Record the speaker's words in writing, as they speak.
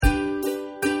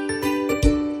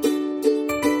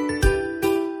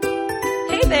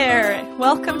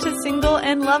Welcome to Single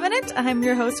and Lovin' It. I'm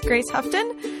your host, Grace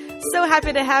Houghton. So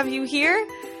happy to have you here.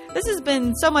 This has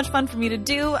been so much fun for me to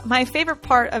do. My favorite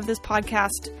part of this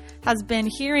podcast has been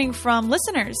hearing from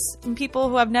listeners and people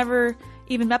who I've never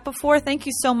even met before. Thank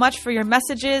you so much for your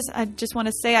messages. I just want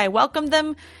to say I welcome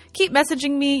them. Keep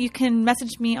messaging me. You can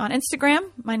message me on Instagram.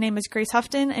 My name is Grace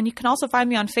Houghton, and you can also find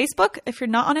me on Facebook if you're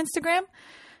not on Instagram.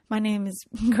 My name is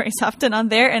Grace Houghton on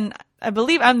there, and I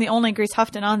believe I'm the only Grace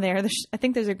Houghton on there. I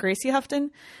think there's a Gracie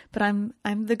Houghton, but I'm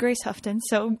the Grace Houghton.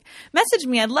 So message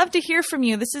me. I'd love to hear from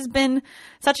you. This has been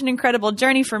such an incredible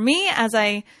journey for me as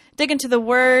I dig into the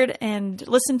Word and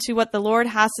listen to what the Lord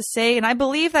has to say. And I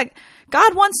believe that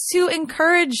God wants to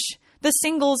encourage the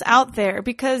singles out there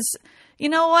because, you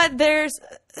know what, there's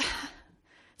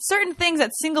certain things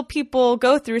that single people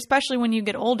go through, especially when you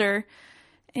get older.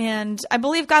 And I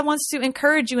believe God wants to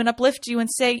encourage you and uplift you and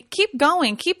say, keep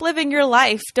going, keep living your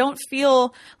life. Don't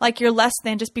feel like you're less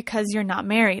than just because you're not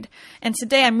married. And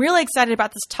today I'm really excited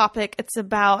about this topic. It's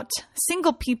about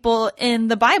single people in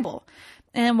the Bible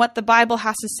and what the Bible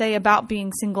has to say about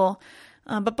being single.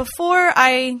 But before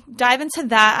I dive into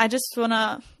that, I just want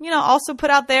to, also put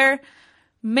out there,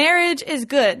 marriage is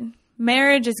good.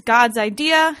 Marriage is God's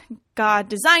idea. God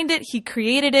designed it. He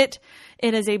created it.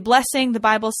 It is a blessing. The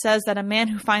Bible says that a man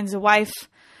who finds a wife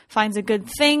finds a good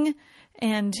thing.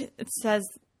 And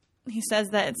he says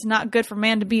that it's not good for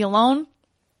man to be alone.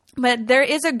 But there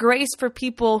is a grace for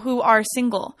people who are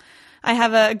single. I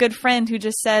have a good friend who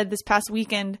just said this past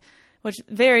weekend, which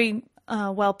very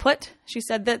well put. She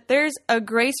said that there's a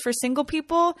grace for single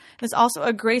people. There's also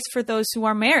a grace for those who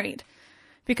are married.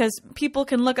 Because people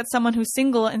can look at someone who's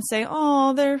single and say,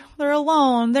 oh, they're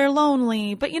alone, they're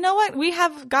lonely. But you know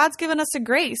what? God's given us a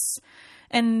grace.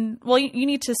 And, well, you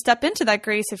need to step into that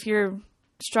grace if you're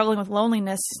struggling with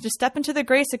loneliness. Just step into the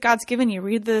grace that God's given you.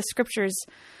 Read the scriptures.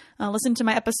 Listen to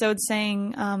my episode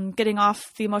saying, getting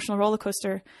off the emotional roller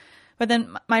coaster. But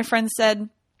then my friend said,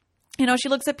 she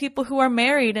looks at people who are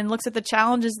married and looks at the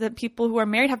challenges that people who are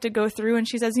married have to go through. And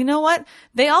she says, you know what?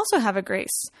 They also have a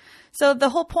grace. So the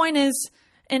whole point is,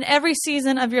 in every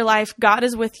season of your life, God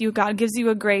is with you. God gives you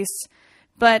a grace.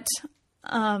 But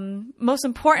most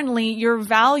importantly, your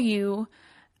value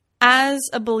as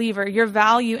a believer, your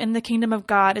value in the kingdom of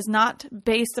God is not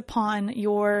based upon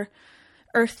your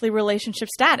earthly relationship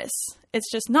status. It's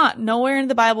just not. Nowhere in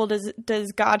the Bible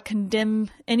does God condemn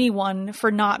anyone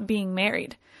for not being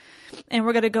married. And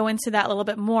we're going to go into that a little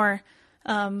bit more.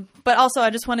 But also, I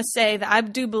just want to say that I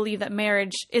do believe that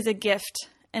marriage is a gift.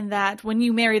 And that when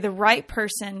you marry the right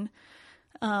person,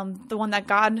 the one that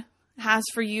God has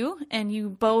for you, and you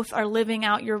both are living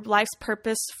out your life's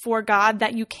purpose for God,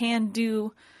 that you can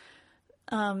do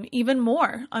even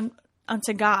more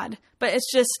unto God. But it's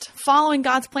just following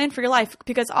God's plan for your life.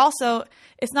 Because also,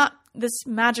 it's not this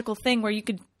magical thing where you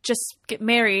could just get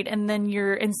married and then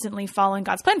you're instantly following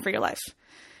God's plan for your life.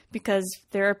 Because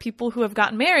there are people who have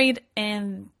gotten married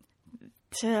and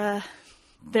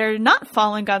they're not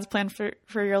following God's plan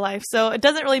for your life. So it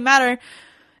doesn't really matter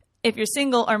if you're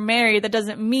single or married. That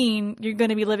doesn't mean you're going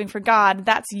to be living for God.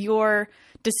 That's your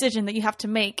decision that you have to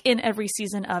make in every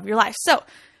season of your life. So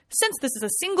since this is a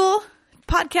single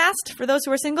podcast, for those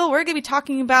who are single, we're going to be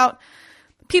talking about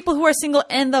people who are single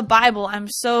in the Bible. I'm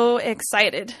so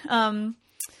excited. I'm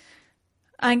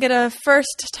going to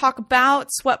first talk about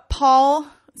what Paul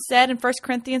said in 1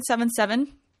 Corinthians 7:7.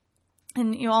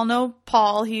 And you all know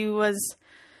Paul. He was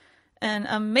an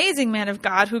amazing man of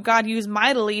God who God used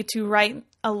mightily to write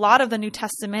a lot of the New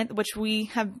Testament, which we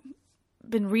have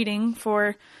been reading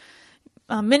for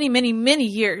many, many, many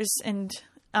years. And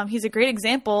he's a great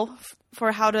example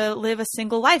for how to live a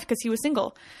single life because he was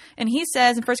single. And he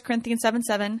says in 1 Corinthians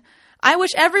 7:7, I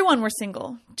wish everyone were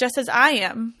single, just as I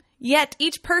am. Yet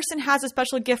each person has a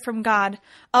special gift from God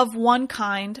of one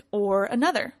kind or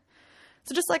another.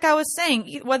 So just like I was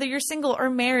saying, whether you're single or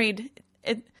married,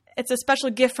 it's a special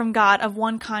gift from God of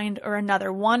one kind or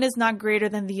another. One is not greater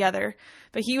than the other.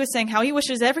 But he was saying how he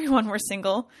wishes everyone were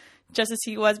single, just as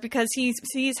he was, because he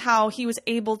sees how he was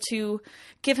able to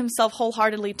give himself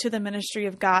wholeheartedly to the ministry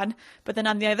of God. But then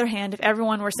on the other hand, if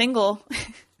everyone were single,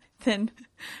 then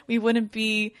we wouldn't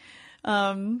be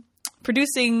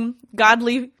producing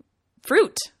godly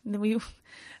fruit.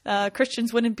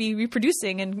 Christians wouldn't be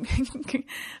reproducing. And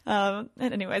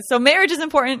anyway, so marriage is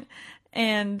important.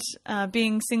 And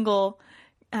being single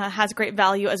has great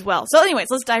value as well. So anyways,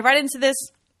 let's dive right into this.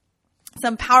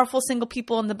 Some powerful single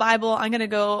people in the Bible. I'm going to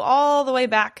go all the way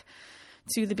back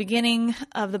to the beginning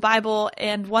of the Bible.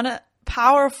 And one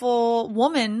powerful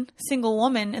woman, single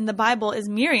woman in the Bible is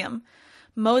Miriam,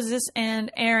 Moses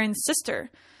and Aaron's sister.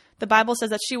 The Bible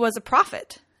says that she was a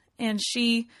prophet. And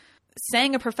she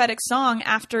sang a prophetic song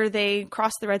after they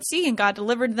crossed the Red Sea and God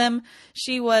delivered them.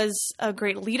 She was a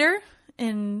great leader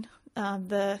in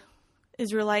the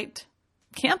Israelite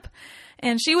camp,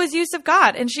 and she was used of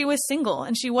God, and she was single,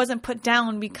 and she wasn't put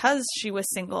down because she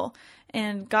was single,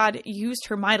 and God used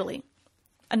her mightily.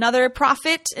 Another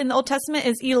prophet in the Old Testament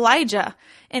is Elijah,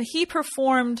 and he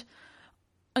performed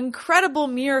incredible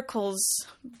miracles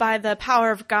by the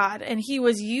power of God, and he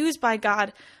was used by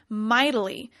God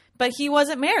mightily, but he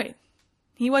wasn't married.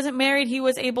 He wasn't married. He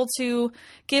was able to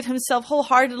give himself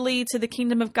wholeheartedly to the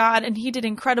kingdom of God, and he did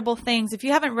incredible things. If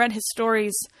you haven't read his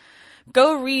stories,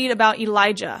 go read about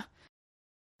Elijah.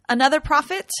 Another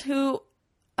prophet who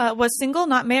was single,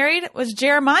 not married, was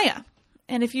Jeremiah.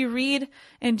 And if you read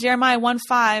in Jeremiah 1:5,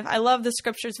 I love this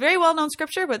scripture. It's a very well-known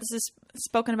scripture, but this is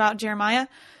spoken about Jeremiah.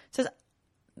 It says,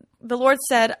 the Lord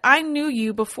said, I knew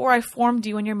you before I formed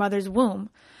you in your mother's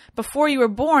womb. Before you were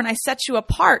born, I set you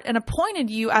apart and appointed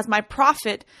you as my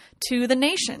prophet to the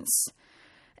nations.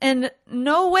 And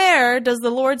nowhere does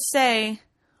the Lord say,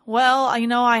 well,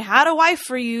 I had a wife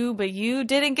for you, but you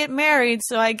didn't get married,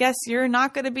 so I guess you're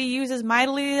not going to be used as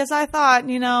mightily as I thought,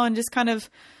 and just kind of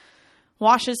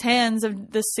wash his hands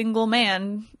of the single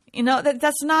man.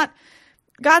 That's not...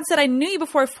 God said, I knew you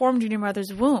before I formed you in your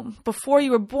mother's womb. Before you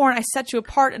were born, I set you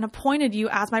apart and appointed you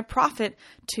as my prophet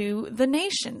to the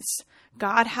nations.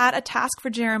 God had a task for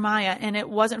Jeremiah, and it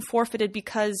wasn't forfeited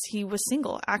because he was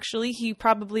single. Actually, he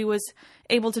probably was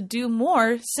able to do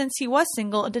more since he was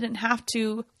single and didn't have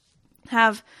to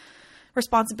have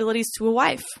responsibilities to a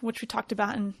wife, which we talked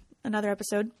about in another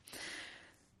episode.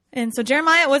 And so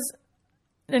Jeremiah was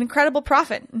an incredible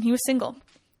prophet, and he was single.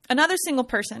 Another single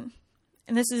person,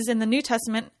 and this is in the New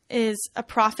Testament, is a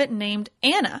prophet named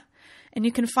Anna. And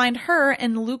you can find her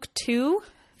in Luke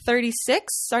 2:36,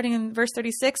 starting in verse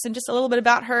 36, and just a little bit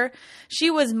about her. She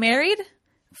was married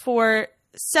for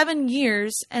 7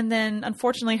 years, and then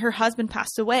unfortunately her husband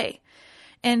passed away.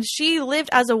 And she lived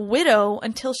as a widow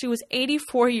until she was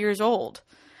 84 years old.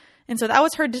 And so that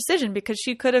was her decision, because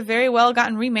she could have very well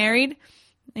gotten remarried.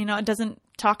 It doesn't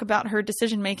talk about her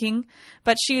decision making,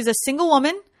 but she's a single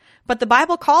woman, but the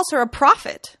Bible calls her a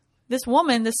prophet. This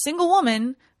single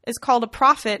woman is called a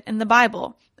prophet in the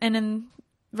Bible. And in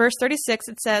verse 36,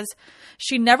 it says,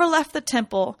 she never left the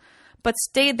temple, but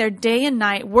stayed there day and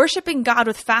night, worshiping God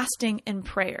with fasting and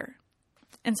prayer.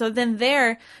 And so then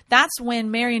that's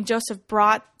when Mary and Joseph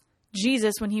brought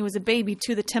Jesus when he was a baby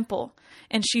to the temple.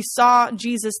 And she saw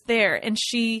Jesus there, and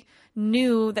she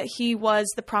knew that he was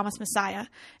the promised Messiah.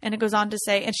 And it goes on to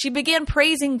say, and she began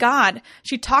praising God.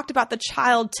 She talked about the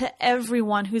child to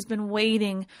everyone who's been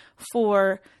waiting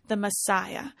for the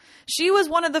Messiah. She was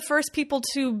one of the first people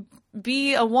to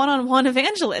be a one-on-one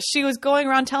evangelist. She was going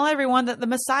around telling everyone that the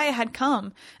Messiah had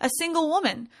come. A single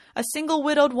woman, a single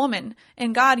widowed woman,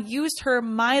 and God used her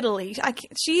mightily.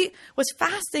 She was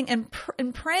fasting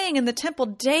and praying in the temple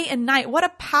day and night. What a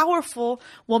powerful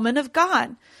woman of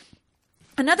God.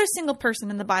 Another single person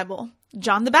in the Bible,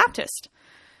 John the Baptist.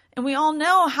 And we all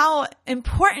know how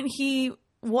important he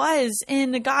was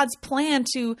in God's plan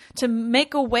to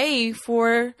make a way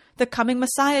for the coming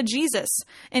Messiah, Jesus.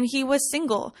 And he was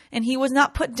single, and he was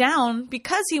not put down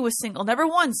because he was single. Never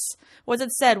once was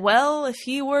it said, well, if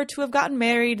he were to have gotten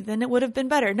married, then it would have been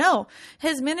better. No,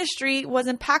 his ministry was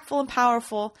impactful and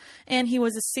powerful, and he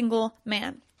was a single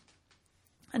man.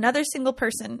 Another single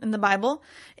person in the Bible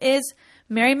is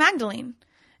Mary Magdalene.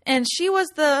 And she was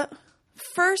the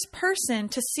first person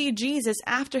to see Jesus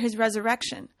after his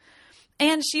resurrection.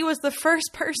 And she was the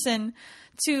first person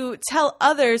to tell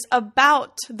others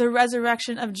about the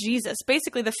resurrection of Jesus.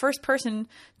 Basically, the first person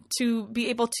to be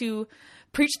able to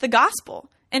preach the gospel.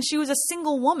 And she was a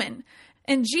single woman.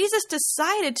 And Jesus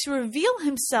decided to reveal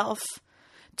himself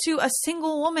to a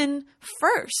single woman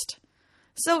first.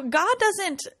 So God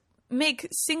doesn't make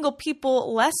single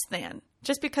people less than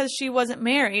just because she wasn't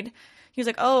married. He was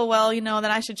like, oh, well, then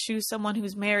I should choose someone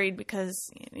who's married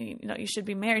because, you should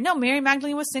be married. No, Mary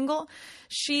Magdalene was single.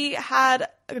 She had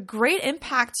a great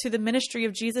impact to the ministry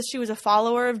of Jesus. She was a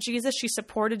follower of Jesus. She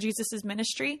supported Jesus's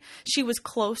ministry. She was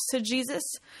close to Jesus.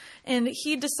 And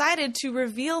he decided to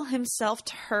reveal himself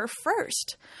to her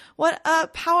first. What a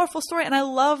powerful story. And I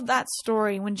love that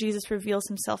story when Jesus reveals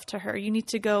himself to her. You need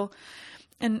to go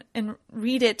and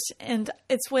read it. And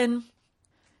it's when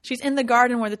she's in the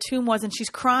garden where the tomb was, and she's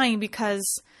crying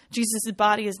because Jesus'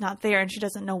 body is not there, and she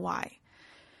doesn't know why.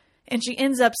 And she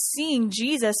ends up seeing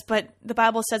Jesus, but the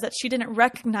Bible says that she didn't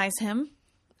recognize him.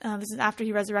 This is after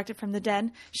he resurrected from the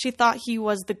dead. She thought he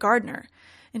was the gardener,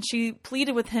 and she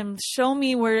pleaded with him, show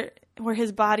me where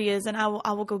his body is, and I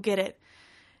will go get it.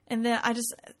 And then I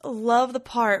just love the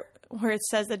part where it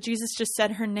says that Jesus just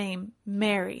said her name,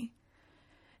 Mary.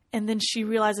 And then she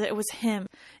realized that it was him.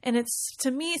 And it's,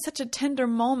 to me, such a tender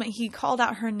moment. He called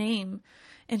out her name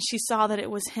and she saw that it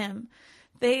was him.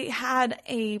 They had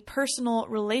a personal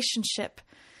relationship.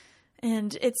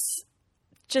 And it's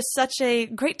just such a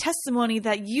great testimony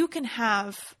that you can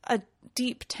have a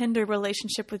deep, tender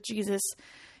relationship with Jesus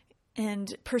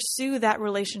and pursue that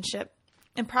relationship.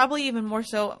 And probably even more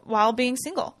so while being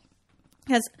single.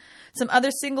 Because some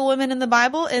other single women in the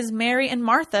Bible is Mary and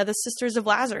Martha, the sisters of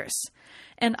Lazarus.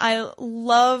 And I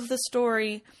love the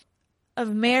story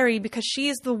of Mary because she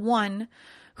is the one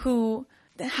who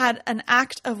had an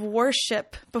act of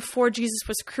worship before Jesus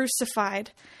was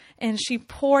crucified. And she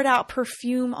poured out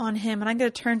perfume on him. And I'm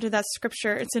going to turn to that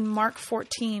scripture. It's in Mark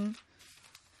 14,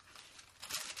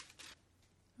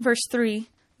 verse 3.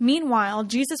 Meanwhile,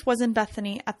 Jesus was in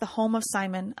Bethany at the home of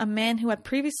Simon, a man who had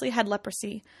previously had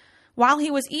leprosy. While he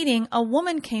was eating, a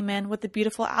woman came in with a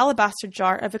beautiful alabaster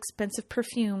jar of expensive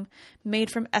perfume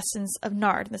made from essence of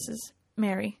nard. This is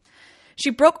Mary. She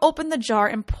broke open the jar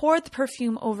and poured the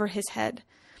perfume over his head.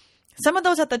 Some of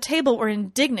those at the table were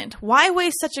indignant. Why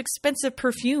waste such expensive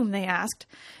perfume, they asked.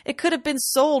 It could have been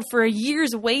sold for a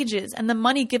year's wages and the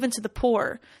money given to the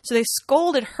poor. So they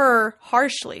scolded her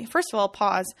harshly. First of all,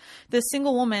 pause. This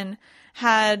single woman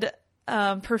had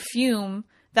perfume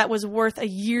that was worth a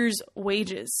year's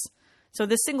wages. So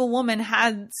this single woman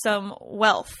had some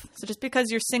wealth. So just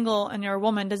because you're single and you're a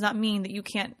woman does not mean that you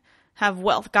can't have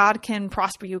wealth. God can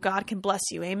prosper you. God can bless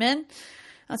you. Amen?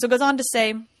 So it goes on to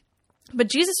say, but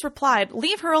Jesus replied,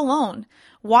 leave her alone.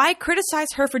 Why criticize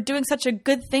her for doing such a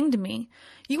good thing to me?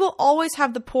 You will always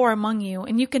have the poor among you,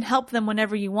 and you can help them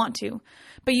whenever you want to.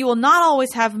 But you will not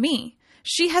always have me.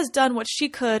 She has done what she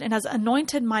could and has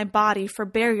anointed my body for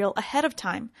burial ahead of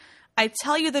time. I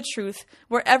tell you the truth,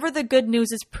 wherever the good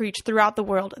news is preached throughout the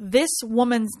world, this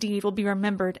woman's deed will be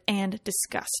remembered and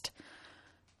discussed.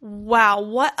 Wow,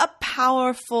 what a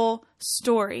powerful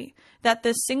story that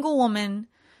this single woman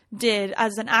did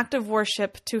as an act of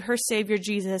worship to her Savior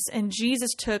Jesus, and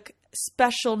Jesus took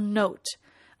special note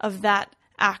of that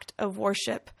act of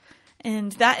worship.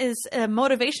 And that is a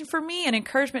motivation for me, an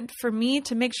encouragement for me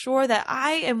to make sure that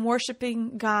I am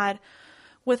worshiping God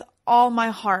with all my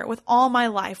heart, with all my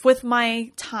life, with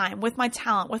my time, with my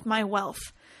talent, with my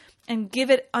wealth, and give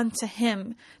it unto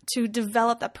Him to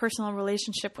develop that personal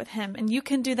relationship with Him. And you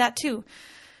can do that too.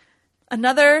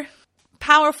 Another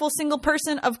powerful single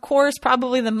person, of course,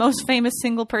 probably the most famous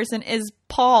single person is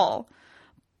Paul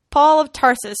of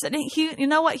Tarsus. And he, you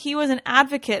know what? He was an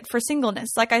advocate for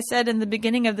singleness. Like I said in the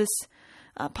beginning of this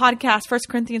podcast, 1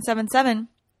 Corinthians 7:7,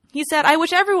 he said, I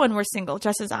wish everyone were single,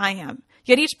 just as I am.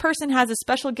 Yet each person has a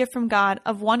special gift from God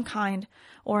of one kind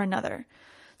or another.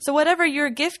 So whatever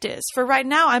your gift is, for right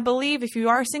now, I believe if you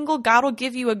are single, God will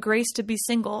give you a grace to be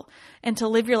single and to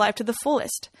live your life to the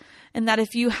fullest. And that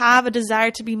if you have a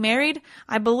desire to be married,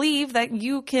 I believe that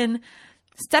you can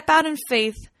step out in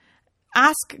faith,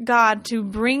 ask God to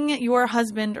bring your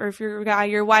husband, or if you're a guy,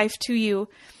 your wife to you.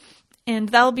 And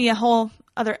that'll be a whole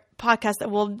other podcast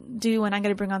that we'll do, and I'm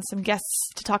going to bring on some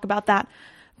guests to talk about that.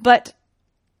 But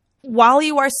while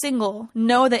you are single,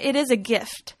 know that it is a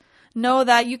gift. Know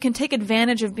that you can take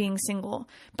advantage of being single.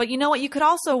 But you know what? You could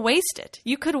also waste it.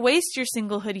 You could waste your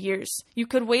singlehood years. You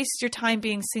could waste your time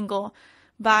being single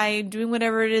by doing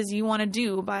whatever it is you want to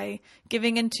do, by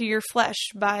giving into your flesh,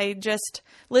 by just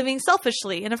living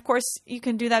selfishly. And of course, you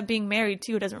can do that being married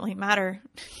too. It doesn't really matter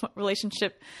what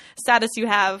relationship status you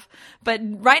have. But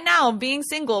right now, being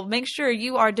single, make sure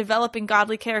you are developing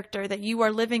godly character, that you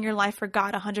are living your life for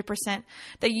God 100%,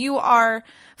 that you are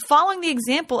following the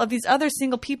example of these other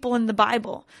single people in the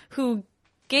Bible who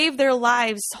gave their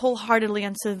lives wholeheartedly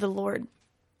unto the Lord.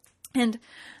 And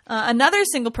another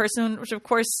single person, which of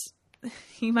course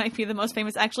he might be the most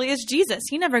famous actually, is Jesus.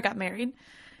 He never got married,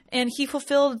 and he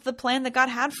fulfilled the plan that God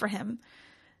had for him.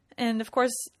 And of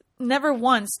course, never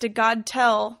once did God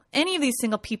tell any of these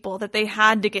single people that they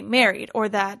had to get married or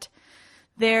that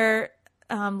their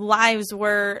lives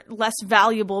were less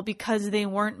valuable because they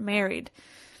weren't married.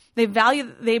 The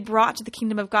value they brought to the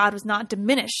kingdom of God was not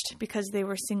diminished because they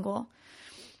were single.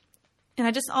 And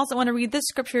I just also want to read this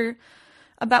scripture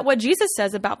about what Jesus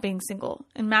says about being single.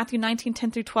 In Matthew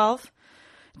 19:10-12,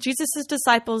 Jesus'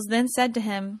 disciples then said to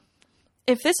him,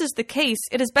 if this is the case,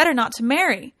 it is better not to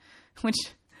marry. Which,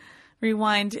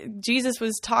 rewind, Jesus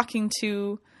was talking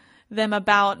to them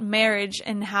about marriage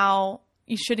and how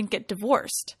you shouldn't get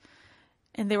divorced.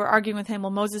 And they were arguing with him,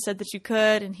 well, Moses said that you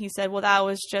could. And he said, well, that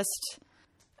was just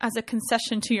as a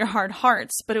concession to your hard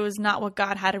hearts, but it was not what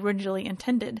God had originally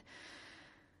intended.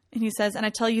 And he says, and I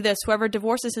tell you this, whoever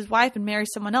divorces his wife and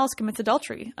marries someone else commits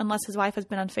adultery, unless his wife has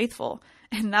been unfaithful.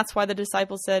 And that's why the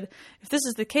disciples said, if this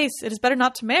is the case, it is better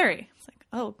not to marry. It's like,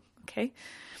 oh, okay.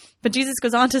 But Jesus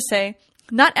goes on to say,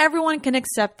 not everyone can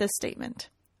accept this statement.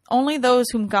 Only those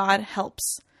whom God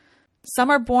helps. Some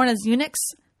are born as eunuchs.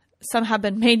 Some have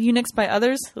been made eunuchs by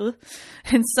others.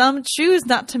 And some choose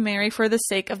not to marry for the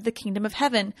sake of the kingdom of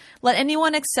heaven. Let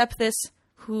anyone accept this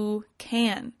who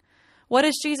can. What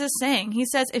is Jesus saying? He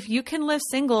says, if you can live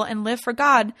single and live for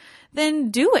God, then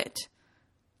do it.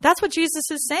 That's what Jesus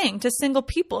is saying to single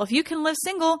people. If you can live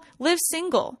single, live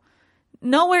single.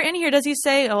 Nowhere in here does he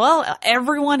say, well,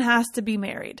 everyone has to be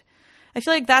married. I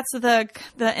feel like that's the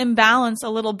imbalance a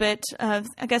little bit, I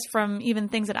guess, from even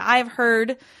things that I've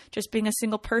heard, just being a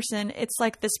single person. It's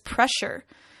like this pressure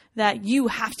that you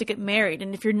have to get married.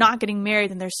 And if you're not getting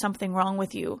married, then there's something wrong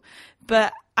with you.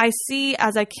 But I see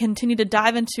as I continue to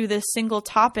dive into this single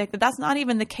topic that that's not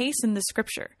even the case in the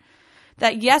scripture.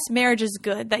 That yes, marriage is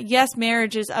good. That yes,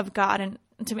 marriage is of God. And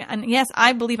to me, and yes,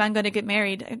 I believe I'm going to get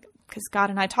married because God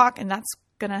and I talk, and that's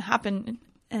going to happen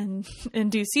in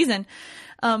due season.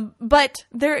 But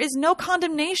there is no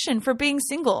condemnation for being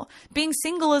single. Being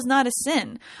single is not a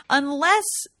sin. Unless,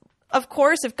 of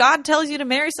course, if God tells you to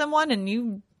marry someone and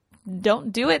you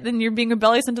don't do it, then you're being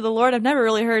rebellious unto the Lord. I've never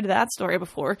really heard that story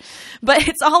before. But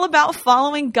it's all about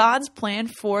following God's plan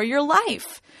for your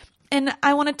life. And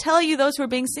I want to tell you, those who are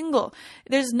being single,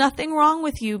 there's nothing wrong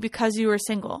with you because you are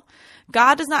single.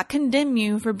 God does not condemn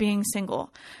you for being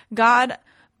single. God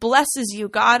blesses you.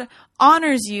 God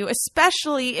honors you,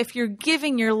 especially if you're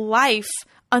giving your life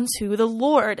unto the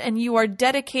Lord and you are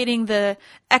dedicating the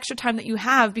extra time that you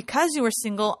have because you are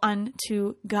single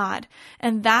unto God.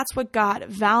 And that's what God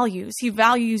values. He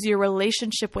values your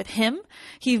relationship with Him.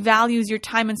 He values your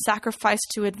time and sacrifice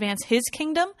to advance His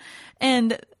kingdom.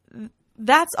 And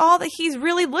that's all that He's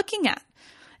really looking at.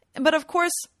 But of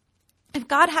course, if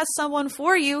God has someone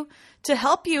for you to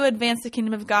help you advance the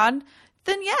kingdom of God,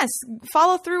 then yes,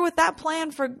 follow through with that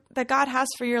plan that God has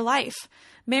for your life.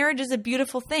 Marriage is a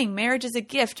beautiful thing. Marriage is a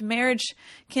gift. Marriage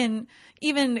can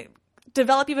even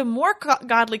develop even more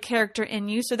godly character in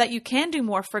you so that you can do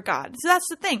more for God. So that's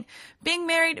the thing. Being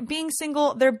married, being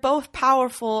single, they're both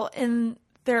powerful in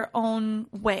their own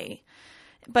way.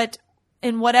 But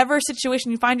in whatever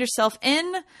situation you find yourself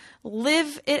in,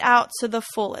 live it out to the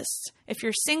fullest. If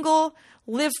you're single,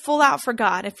 live full out for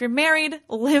God. If you're married,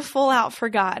 live full out for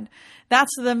God.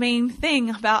 That's the main thing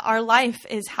about our life,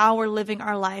 is how we're living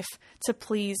our life to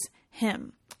please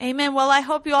Him. Amen. Well, I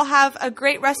hope you all have a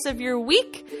great rest of your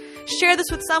week. Share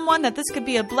this with someone that this could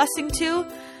be a blessing to.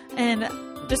 And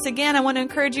just again, I want to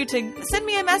encourage you to send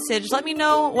me a message. Let me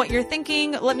know what you're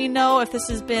thinking. Let me know if this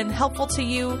has been helpful to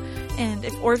you. And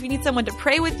if you need someone to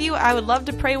pray with you, I would love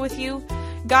to pray with you.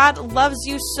 God loves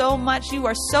you so much. You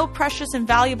are so precious and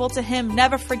valuable to Him.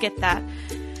 Never forget that.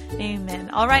 Amen.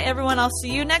 All right, everyone. I'll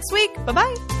see you next week.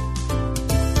 Bye-bye.